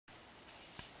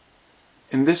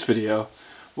In this video,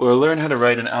 we'll learn how to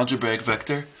write an algebraic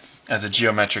vector as a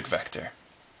geometric vector.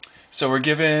 So we're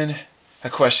given a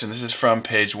question. This is from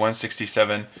page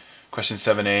 167, question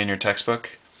 7a in your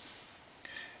textbook.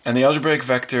 And the algebraic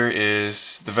vector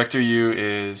is, the vector u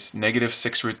is negative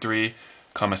 6 root 3,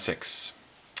 comma 6.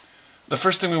 The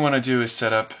first thing we want to do is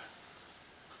set up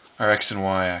our x and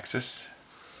y axis.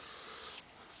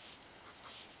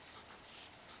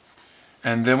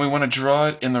 And then we want to draw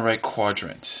it in the right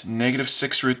quadrant. Negative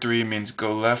 6 root 3 means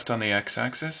go left on the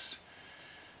x-axis,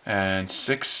 and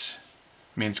 6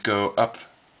 means go up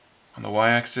on the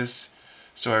y-axis.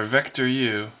 So our vector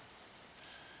u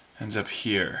ends up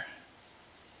here.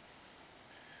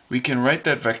 We can write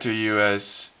that vector u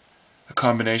as a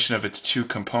combination of its two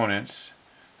components.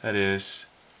 That is,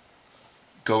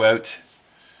 go out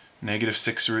negative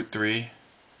 6 root 3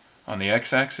 on the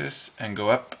x-axis and go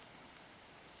up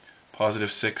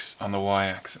positive 6 on the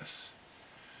y-axis.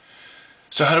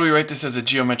 So how do we write this as a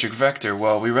geometric vector?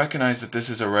 Well, we recognize that this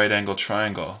is a right-angled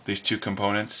triangle. These two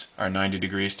components are 90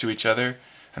 degrees to each other,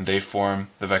 and they form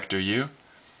the vector u.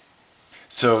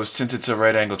 So since it's a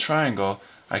right-angled triangle,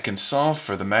 I can solve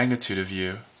for the magnitude of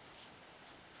u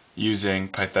using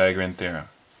Pythagorean theorem.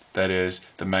 That is,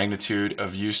 the magnitude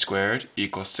of u squared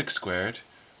equals 6 squared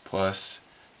plus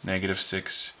negative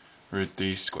 6 root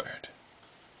 3 squared.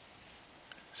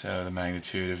 So the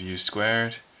magnitude of u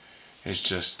squared is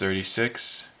just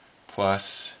 36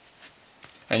 plus,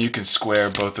 and you can square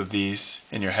both of these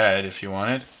in your head if you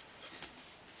wanted,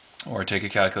 or take a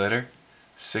calculator.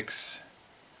 6,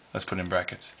 let's put in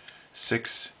brackets,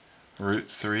 6 root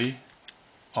 3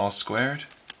 all squared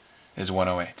is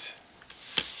 108.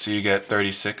 So you get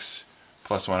 36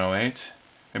 plus 108.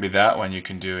 Maybe that one you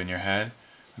can do in your head.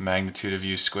 The magnitude of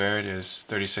u squared is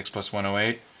 36 plus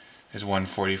 108 is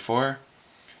 144.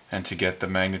 And to get the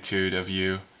magnitude of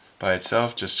u by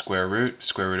itself, just square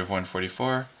root of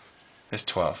 144 is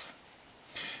 12.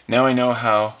 Now I know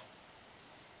how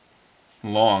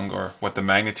long, or what the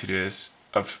magnitude is,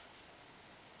 of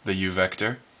the u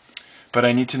vector, but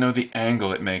I need to know the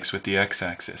angle it makes with the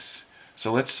x-axis.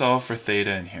 So let's solve for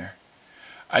theta in here.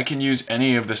 I can use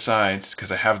any of the sides,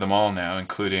 because I have them all now,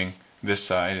 including this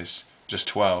side is just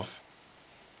 12.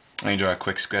 I can draw a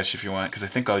quick sketch if you want, because I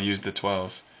think I'll use the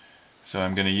 12. So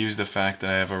I'm going to use the fact that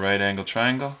I have a right-angled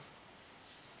triangle,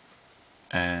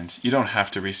 and you don't have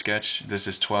to resketch. This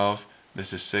is 12,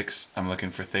 this is 6, I'm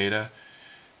looking for theta.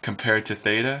 Compared to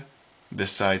theta,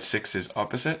 this side 6 is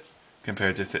opposite.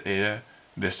 Compared to theta,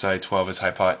 this side 12 is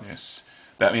hypotenuse.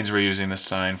 That means we're using the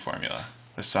sine formula.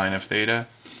 The sine of theta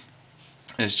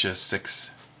is just 6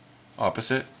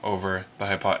 opposite over the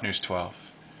hypotenuse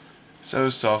 12. So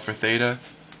solve for theta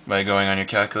by going on your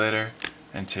calculator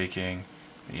and taking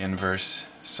the inverse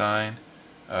sine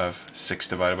of 6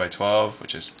 divided by 12,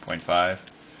 which is 0.5,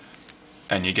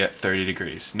 and you get 30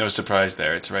 degrees. No surprise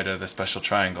there, it's right out of the special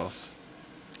triangles.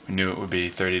 We knew it would be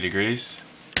 30 degrees.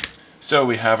 So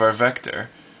we have our vector,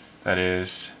 that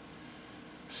is,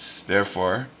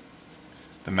 therefore,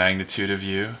 the magnitude of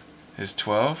u is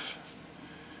 12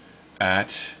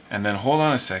 at, and then hold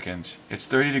on a second, it's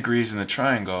 30 degrees in the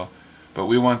triangle, but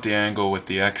we want the angle with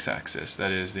the x-axis,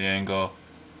 that is, the angle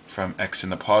from x in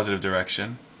the positive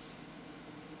direction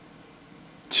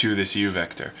to this u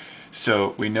vector.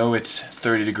 So we know it's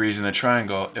 30 degrees in the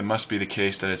triangle. It must be the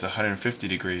case that it's 150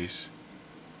 degrees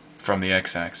from the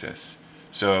x-axis.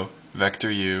 So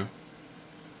vector u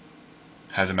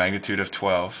has a magnitude of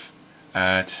 12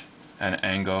 at an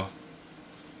angle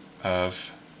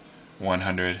of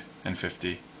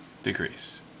 150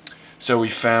 degrees. So we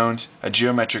found a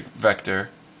geometric vector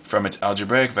from its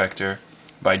algebraic vector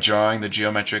by drawing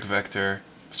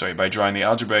the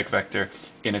algebraic vector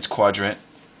in its quadrant,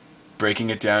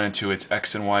 breaking it down into its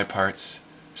x and y parts,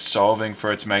 solving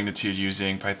for its magnitude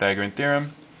using Pythagorean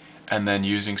theorem, and then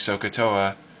using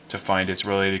SOHCAHTOA to find its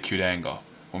related acute angle.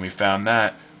 When we found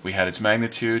that, we had its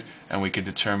magnitude, and we could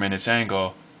determine its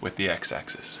angle with the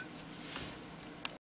x-axis.